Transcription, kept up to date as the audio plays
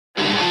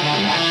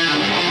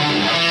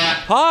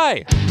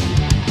Hi!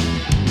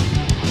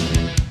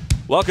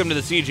 Welcome to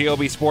the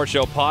CJOB Sports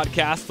Show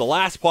podcast, the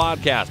last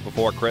podcast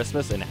before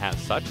Christmas, and as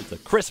such, it's a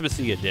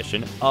Christmassy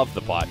edition of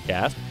the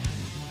podcast.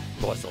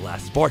 It was the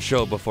last sports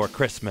show before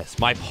Christmas.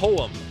 My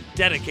poem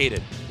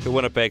dedicated to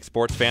Winnipeg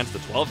sports fans, the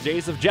 12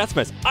 Days of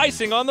Jetsmas,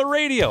 icing on the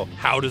radio.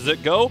 How does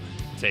it go?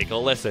 Take a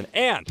listen.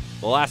 And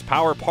the last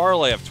Power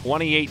Parlay of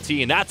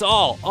 2018. That's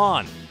all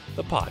on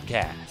the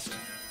podcast.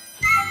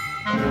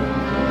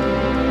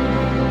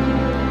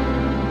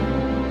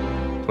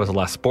 It was the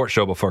last sports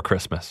show before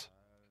Christmas,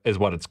 is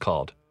what it's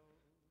called.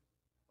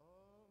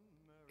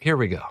 Here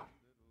we go.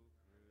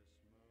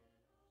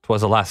 It was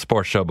the last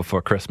sports show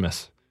before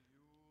Christmas.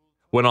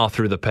 Went all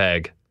through the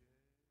peg.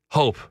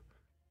 Hope.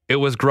 It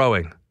was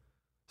growing.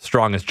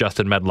 Strong as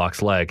Justin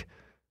Medlock's leg.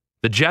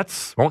 The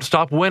Jets won't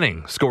stop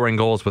winning, scoring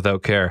goals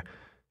without care,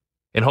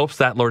 in hopes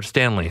that Lord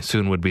Stanley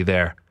soon would be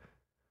there.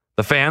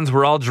 The fans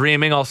were all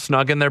dreaming, all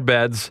snug in their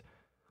beds,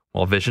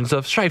 while visions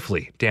of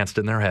Scheifele danced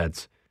in their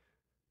heads.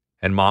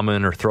 And Mama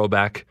in her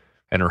throwback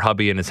and her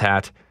hubby in his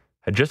hat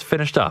had just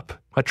finished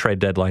up a trade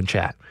deadline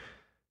chat.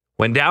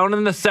 When down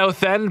in the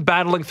south end,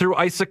 battling through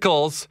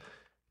icicles,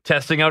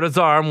 testing out his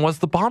arm was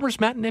the Bombers'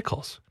 Matt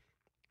Nichols.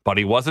 But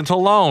he wasn't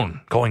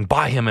alone. Going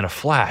by him in a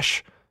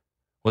flash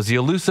was the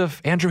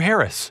elusive Andrew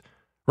Harris,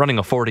 running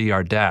a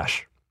 40-yard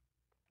dash.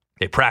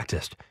 They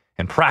practiced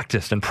and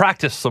practiced and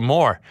practiced some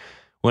more,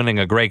 winning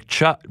a Grey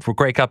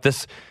Cup.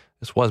 This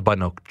was but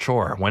no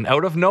chore. When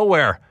out of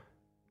nowhere,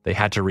 they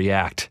had to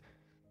react.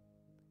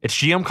 It's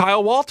GM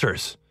Kyle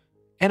Walters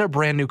and a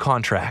brand new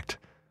contract.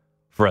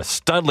 For a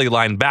Studley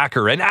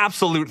linebacker, an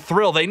absolute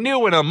thrill. They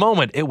knew in a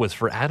moment it was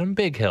for Adam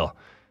Bighill.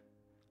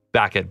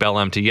 Back at Bell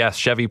MTS,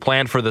 Chevy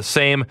planned for the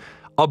same.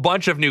 A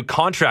bunch of new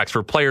contracts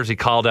for players he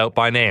called out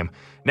by name.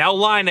 Now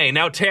Laine,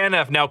 now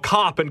Tanev, now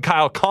Kopp and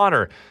Kyle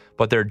Connor.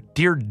 But their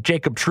dear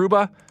Jacob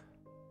Trouba,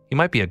 he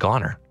might be a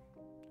goner.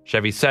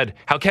 Chevy said,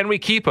 how can we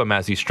keep him,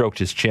 as he stroked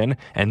his chin?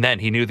 And then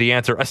he knew the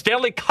answer. A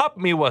Stanley Cup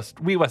we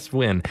must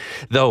win.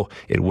 Though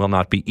it will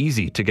not be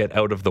easy to get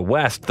out of the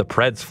West. The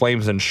Preds,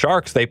 Flames, and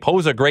Sharks, they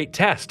pose a great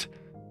test.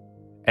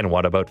 And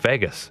what about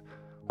Vegas?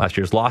 Last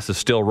year's loss is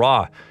still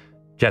raw.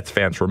 Jets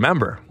fans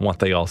remember what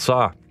they all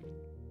saw.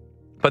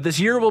 But this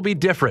year will be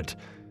different,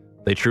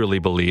 they truly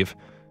believe.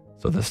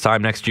 So this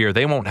time next year,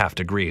 they won't have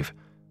to grieve.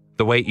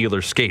 The way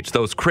Ehlers skates,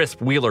 those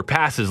crisp Wheeler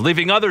passes,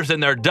 leaving others in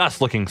their dust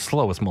looking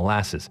slow as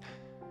molasses.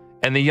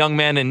 And the young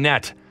man in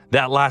net,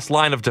 that last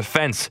line of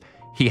defense,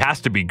 he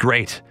has to be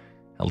great.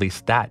 At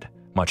least that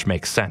much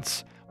makes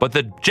sense. But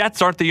the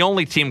Jets aren't the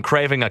only team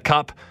craving a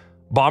cup.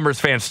 Bombers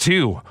fans,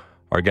 too,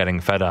 are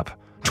getting fed up.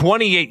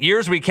 28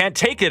 years, we can't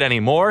take it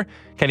anymore.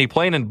 Kenny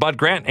Payne and Bud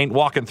Grant ain't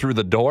walking through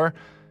the door.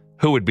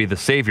 Who would be the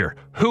savior?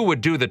 Who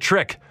would do the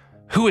trick?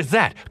 Who is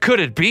that? Could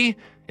it be?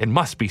 It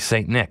must be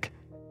St. Nick.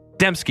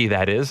 Dembski,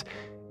 that is.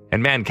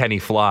 And man, can he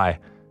fly.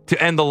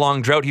 To end the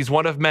long drought, he's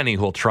one of many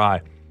who'll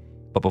try.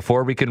 But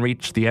before we can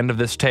reach the end of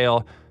this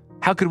tale,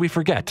 how could we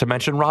forget to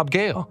mention Rob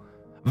Gale?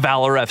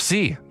 Valor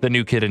FC, the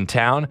new kid in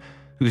town,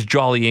 whose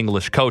jolly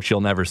English coach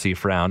you'll never see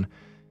frown.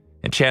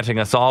 Enchanting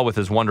us all with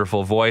his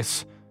wonderful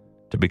voice.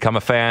 To become a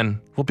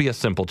fan will be a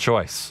simple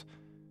choice.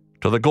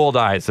 To the Gold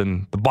Eyes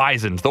and the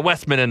Bisons, the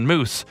Westmen and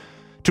Moose.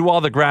 To all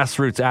the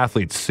grassroots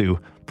athletes who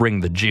bring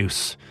the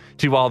juice.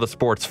 To all the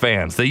sports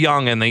fans, the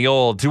young and the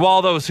old. To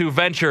all those who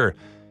venture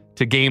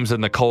to games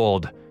in the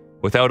cold.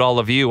 Without all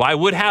of you, I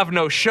would have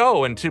no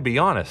show, and to be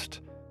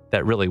honest,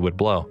 that really would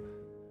blow.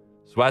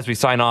 So as we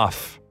sign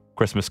off,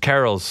 Christmas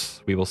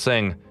carols we will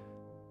sing.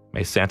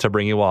 May Santa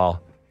bring you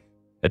all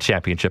a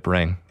championship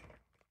ring.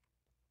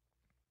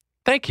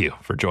 Thank you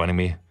for joining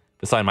me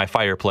beside my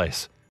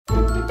fireplace.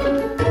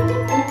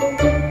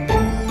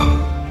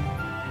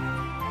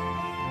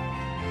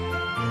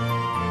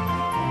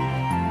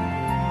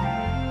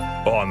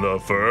 On the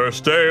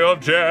first day of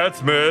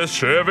Jetsmas,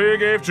 Chevy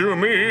gave to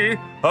me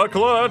a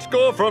clutch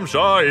goal from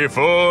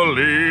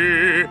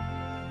Scheifele.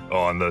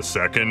 On the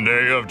second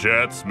day of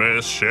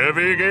Jetsmas,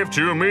 Chevy gave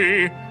to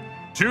me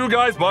two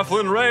guys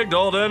Bufflin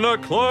ragdolled and a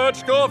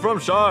clutch goal from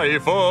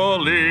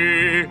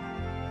Scheifele.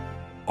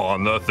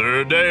 On the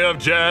third day of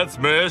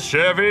Jetsmas,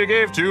 Chevy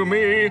gave to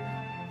me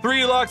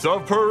three locks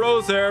of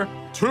Perros,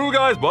 two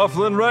guys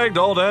Bufflin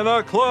ragdolled and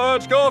a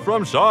clutch goal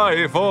from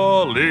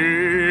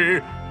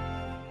Scheifele.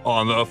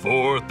 On the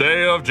fourth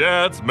day of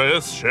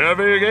Jetsmas,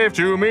 Chevy gave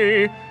to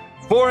me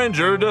four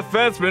injured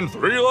defensemen,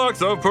 three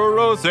locks of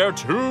Perros,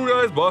 two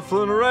guys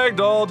Bufflin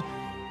ragdolled,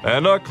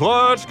 and a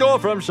clutch goal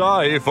from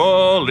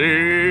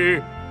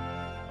Scheifele.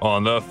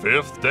 On the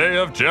fifth day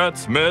of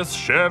Jetsmas,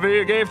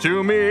 Chevy gave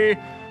to me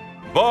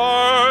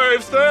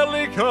 5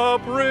 Stanley Cup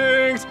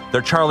rings.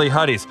 They're Charlie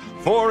Huddies.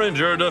 4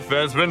 injured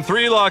defensemen,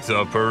 3 locks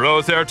of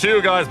Perros,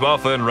 2 guys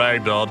Bufflin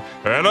ragdolled,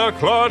 and a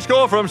clutch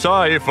goal from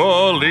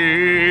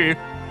Scheifele.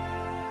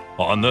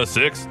 On the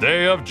 6th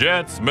day of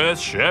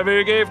Jetsmas,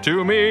 Chevy gave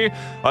to me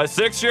a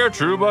 6-year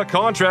Trouba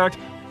contract,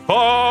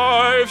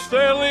 5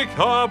 Stanley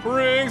Cup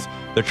rings.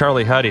 They're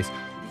Charlie Huddies.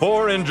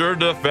 4 injured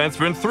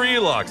defensemen, 3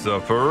 locks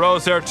of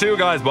Perot, there 2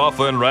 guys,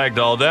 Bufflin,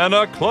 Ragdoll, and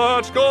a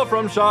clutch goal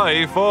from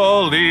Shai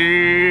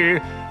Foley.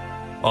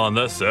 On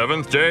the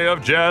 7th day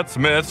of Jet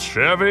Smith's,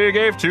 Chevy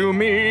gave to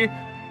me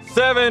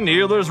 7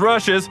 Nealers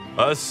rushes,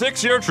 a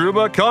 6-year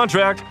Trouba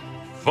contract,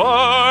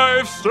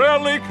 5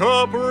 Stanley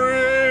Cup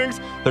rings.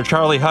 They're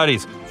Charlie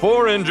Huddies,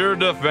 4 injured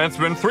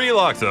defensemen, 3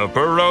 locks of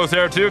Perot,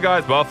 there 2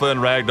 guys, Bufflin,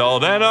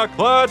 Ragdoll, and a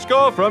clutch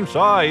goal from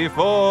Shai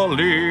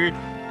Foley.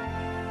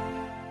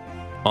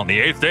 On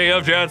the 8th day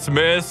of Jet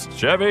Smith's,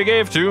 Chevy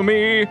gave to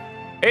me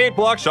 8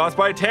 block shots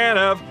by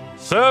Tanev,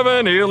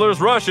 7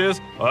 Nealers rushes,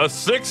 a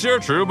 6-year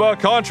Trouba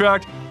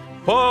contract,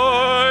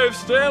 5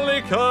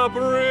 Stanley Cup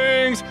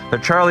rings. The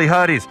Charlie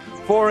Huddies,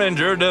 4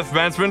 injured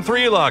defensemen,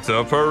 3 locks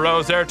of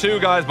Perot, there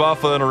 2 guys,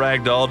 Bufflin,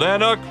 Ragdoll,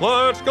 and a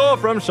clutch goal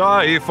from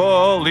Shai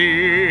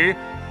Foley.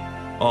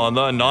 On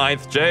the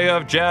 9th day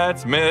of Jet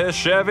Smith,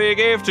 Chevy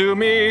gave to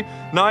me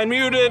 9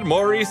 muted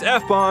Maurice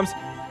F-bombs,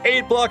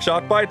 8 block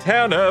shot by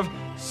Tanev,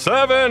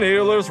 7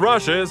 Nealers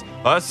rushes,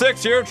 a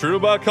 6-year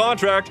Trouba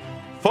contract,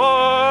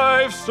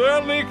 5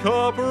 Stanley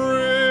Cup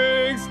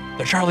rings.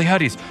 The Charlie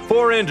Huddies,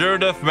 4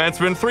 injured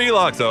defensemen, 3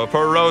 locks of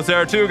Perot,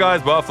 there 2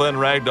 guys, Bufflin,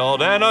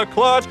 Ragdoll, and a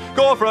clutch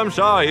goal from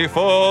Shai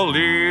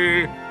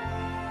Foley.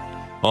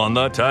 On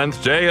the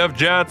 10th day of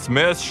Jet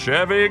Smith,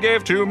 Chevy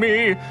gave to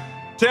me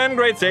 10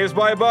 great saves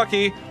by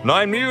Bucky,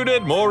 9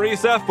 muted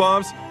Maurice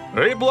F-bombs,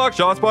 8 block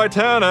shots by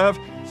Tanev,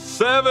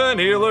 7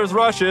 Nealers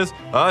rushes,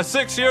 a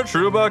 6-year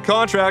Trouba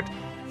contract,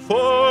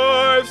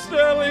 5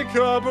 Stanley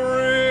Cup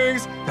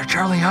rings. The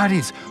Charlie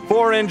Huddies,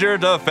 4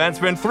 injured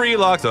defensemen, 3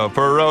 locks of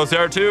Perot,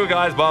 there 2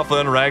 guys,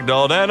 Bufflin,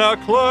 Ragdoll, and a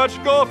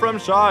clutch goal from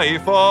Shai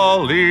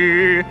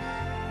Foley.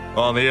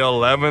 On the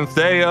 11th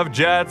day of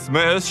Jet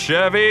Smith,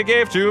 Chevy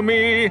gave to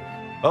me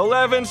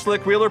 11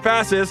 slick wheeler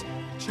passes,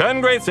 10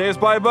 great saves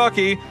by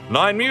Bucky,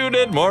 9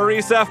 muted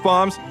Maurice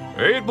F-bombs,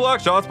 8 block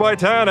shots by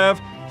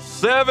Tanev,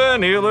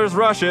 7 Nealers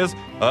rushes,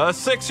 a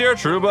 6-year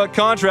Trouba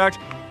contract,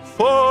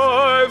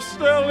 5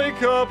 Stanley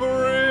Cup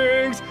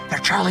rings. The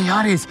Charlie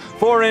Huddies,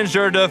 4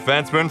 injured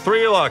defensemen,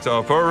 3 locks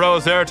of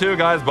Perot, there 2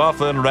 guys,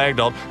 Bufflin,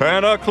 Ragdoll,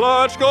 and a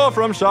clutch goal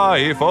from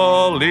Shai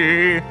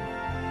Foley.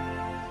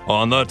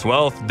 On the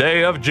 12th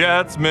day of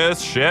Jet Smith,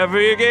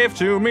 Chevy gave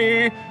to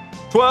me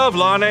 12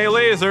 Launay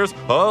lasers,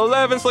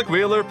 11 slick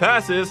wheeler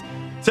passes,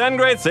 10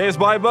 great saves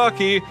by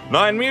Bucky,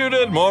 9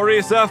 muted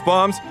Maurice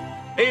F-bombs,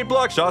 8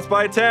 block shots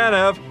by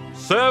Tanev,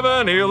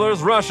 7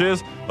 Nealers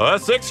rushes, a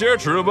 6-year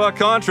Trouba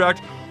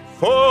contract,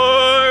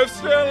 5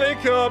 Stanley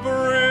Cup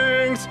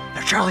rings.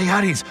 The Charlie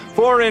Huddies,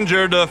 4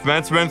 injured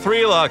defensemen,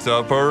 3 locks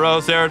of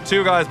Perot, there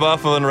 2 guys,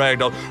 Bufflin,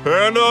 Ragdoll,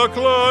 and a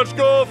clutch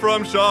goal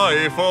from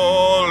Shai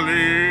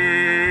Foley.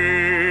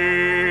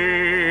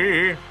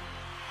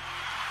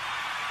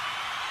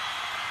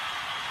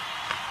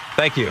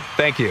 Thank you,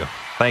 thank you,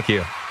 thank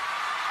you.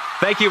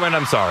 Thank you, and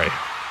I'm sorry.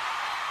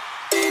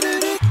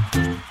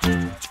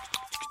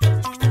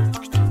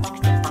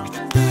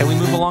 And we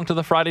move along to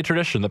the Friday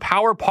tradition, the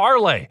Power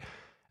Parlay,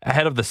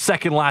 ahead of the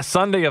second last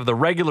Sunday of the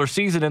regular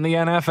season in the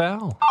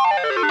NFL.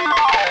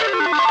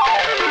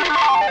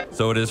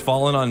 So it has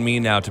fallen on me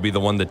now to be the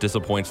one that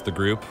disappoints the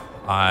group.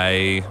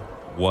 I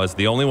was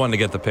the only one to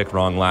get the pick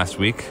wrong last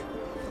week.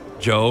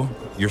 Joe,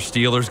 your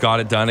Steelers got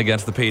it done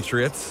against the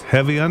Patriots.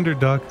 Heavy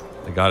underdog.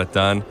 They got it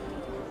done.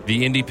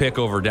 The Indy pick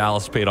over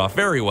Dallas paid off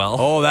very well.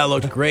 Oh, that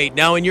looked great.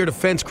 Now, in your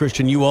defense,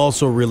 Christian, you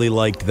also really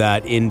liked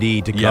that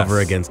Indy to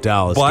cover against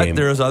Dallas but game.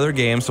 There's other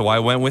games, so I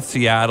went with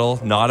Seattle.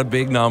 Not a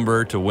big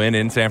number to win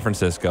in San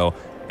Francisco,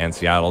 and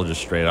Seattle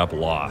just straight up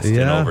lost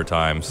in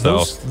overtime.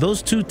 So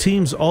those two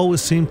teams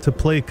always seem to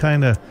play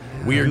kind of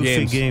weird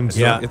games.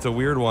 It's a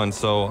weird one.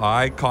 So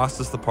I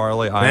cost us the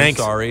parlay. I'm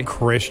sorry,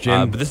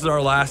 Christian. But this is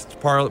our last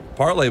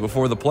parlay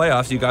before the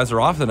playoffs. You guys are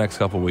off the next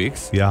couple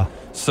weeks. Yeah.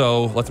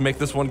 So let's make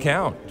this one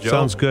count. Joe,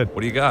 sounds good.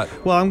 What do you got?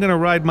 Well, I'm going to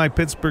ride my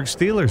Pittsburgh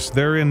Steelers.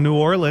 They're in New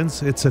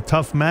Orleans. It's a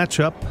tough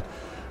matchup.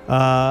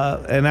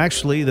 And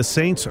actually, the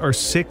Saints are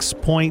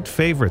 6-point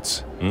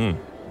favorites.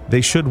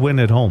 They should win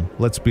at home,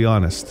 let's be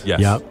honest. Yes.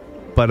 Yep.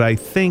 But I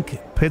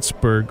think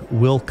Pittsburgh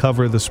will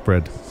cover the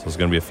spread. So it's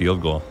going to be a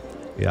field goal.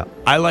 Yeah.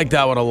 I like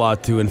that one a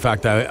lot, too. In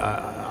fact,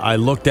 I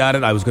looked at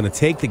it. I was going to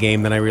take the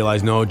game. Then I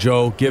realized, no,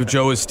 give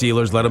Joe his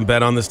Steelers. Let him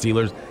bet on the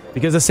Steelers.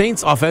 Because the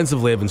Saints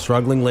offensively have been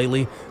struggling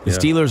lately. The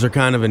Steelers are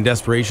kind of in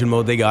desperation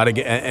mode. They got to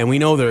get, and we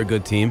know they're a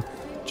good team.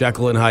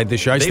 Jekyll and Hyde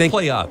this year. They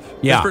play up.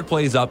 Yeah. Pittsburgh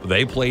plays up.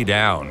 They play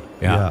down.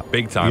 Yeah.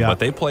 Big time, but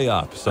they play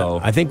up. So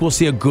I think we'll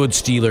see a good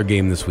Steeler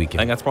game this I weekend.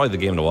 think that's probably the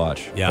game to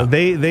watch. Yeah.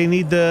 They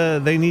need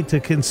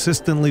to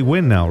consistently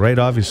win now, right?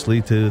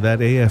 Obviously, to that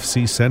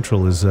AFC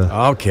Central is.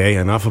 Okay,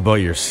 enough about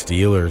your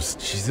Steelers.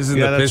 Jeez, this isn't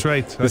that's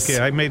right. Okay,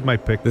 I made my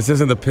pick. This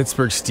isn't the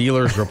Pittsburgh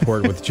Steelers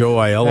report with Joe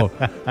Aiello.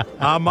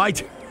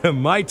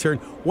 My turn.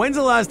 When's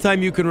the last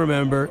time you can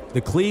remember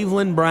the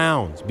Cleveland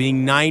Browns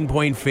being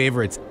 9-point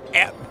favorites?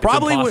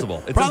 Probably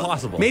impossible. It's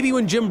impossible. Maybe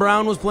when Jim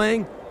Brown was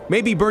playing.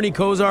 Maybe Bernie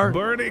Kosar.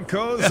 Bernie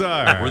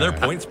Kosar. Were there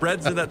point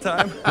spreads at that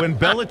time? When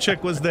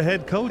Belichick was the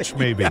head coach,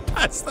 maybe.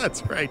 Yes,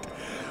 that's right.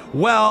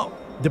 Well,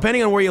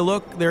 depending on where you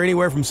look, they're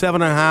anywhere from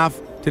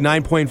 7.5 to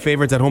 9-point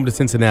favorites at home to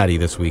Cincinnati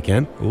this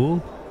weekend.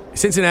 Ooh.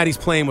 Cincinnati's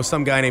playing with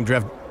some guy named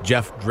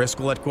Jeff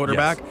Driscoll at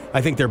quarterback. Yes.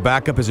 I think their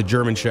backup is a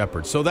German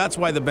Shepherd. So that's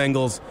why the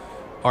Bengals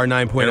are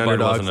 9-point Airbud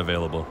underdogs. wasn't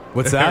available.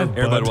 What's that?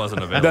 Airbud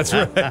wasn't available. That's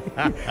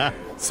right.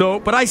 So,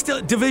 but I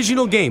still,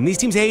 divisional game. These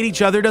teams hate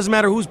each other. Doesn't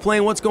matter who's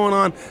playing, what's going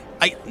on.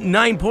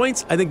 9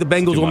 points. I think the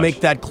Bengals will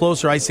make that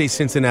closer. I say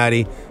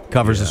Cincinnati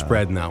covers the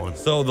spread in that one.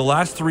 So the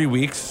last 3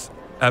 weeks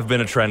have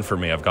been a trend for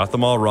me. I've got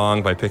them all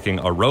wrong by picking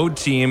a road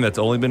team that's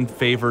only been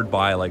favored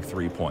by like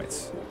 3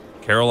 points.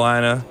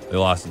 Carolina, they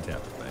lost in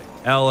Tampa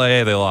Bay.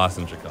 LA, they lost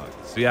in Chicago.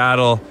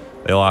 Seattle,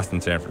 they lost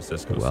in San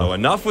Francisco. Well. So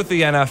enough with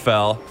the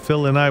NFL.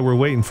 Phil and I were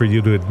waiting for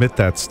you to admit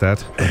that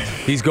stat.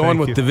 He's going Thank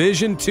with you.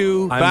 Division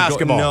II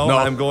basketball.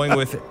 I'm going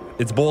with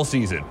it's bowl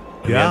season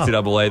in Yeah. the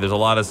NCAA. There's a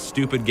lot of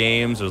stupid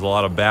games. There's a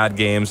lot of bad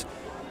games.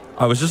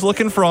 I was just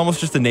looking for almost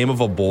just the name of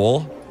a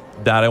bowl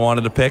that I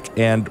wanted to pick.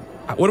 And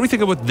what do we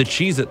think about the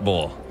Cheez-It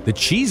Bowl? The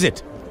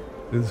Cheez-It.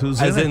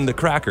 Who's As in it? the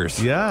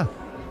crackers. Yeah.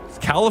 It's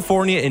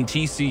California and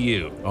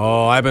TCU.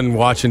 Oh, I've been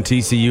watching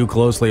TCU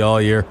closely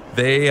all year.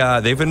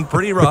 They've been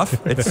pretty rough.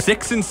 It's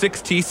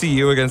 6-6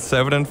 TCU against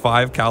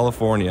 7-5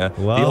 California.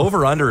 Wow. The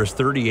over/under is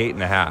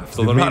 38.5.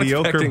 So The they're not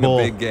mediocre expecting bowl.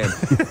 a big game.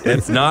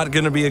 It's not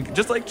going to be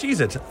just like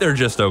Cheez-It. They're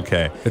just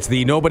okay. It's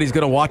the nobody's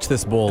going to watch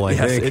this bowl, I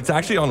Yes, think. it's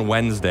actually on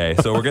Wednesday,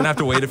 so we're gonna have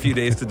to wait a few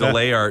days to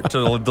delay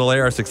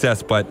our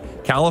success.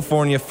 But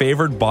California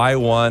favored by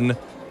 1.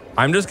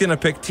 I'm just gonna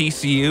pick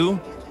TCU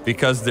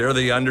because they're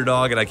the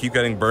underdog, and I keep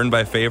getting burned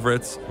by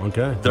favorites.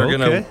 Okay. They're Okay.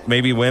 gonna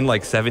maybe win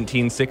like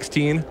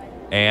 17-16,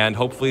 and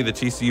hopefully the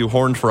TCU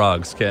Horned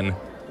Frogs can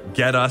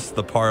get us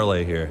the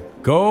parlay here.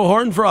 Go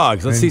Horned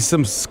Frogs. Let's see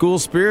some school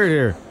spirit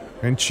here.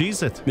 And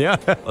cheese it. Yeah.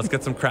 Let's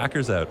get some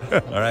crackers out.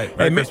 All right,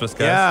 Merry Christmas,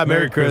 guys. Yeah, Merry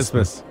Merry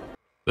Christmas.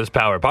 This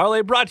Power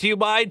Parlay brought to you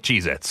by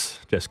Cheez-Its.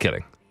 Just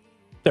kidding.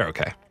 They're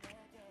okay.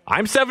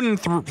 I'm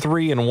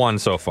 7-3-1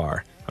 so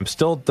far. I'm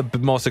still the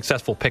most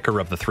successful picker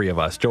of the three of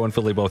us. Joe and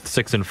Philly both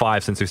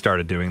 6-5 since we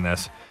started doing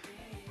this.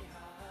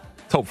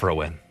 Let's hope for a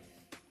win.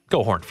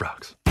 Go Horned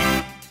Frogs.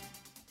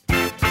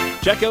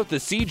 Check out the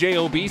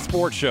CJOB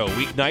Sports Show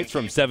weeknights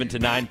from 7 to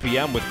 9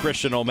 p.m. with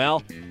Christian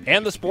O'Mel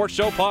and the Sports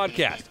Show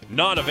podcast.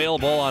 Not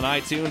available on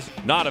iTunes,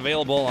 not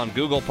available on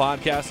Google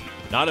Podcasts,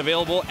 not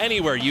available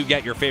anywhere you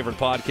get your favorite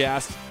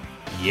podcasts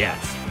yet.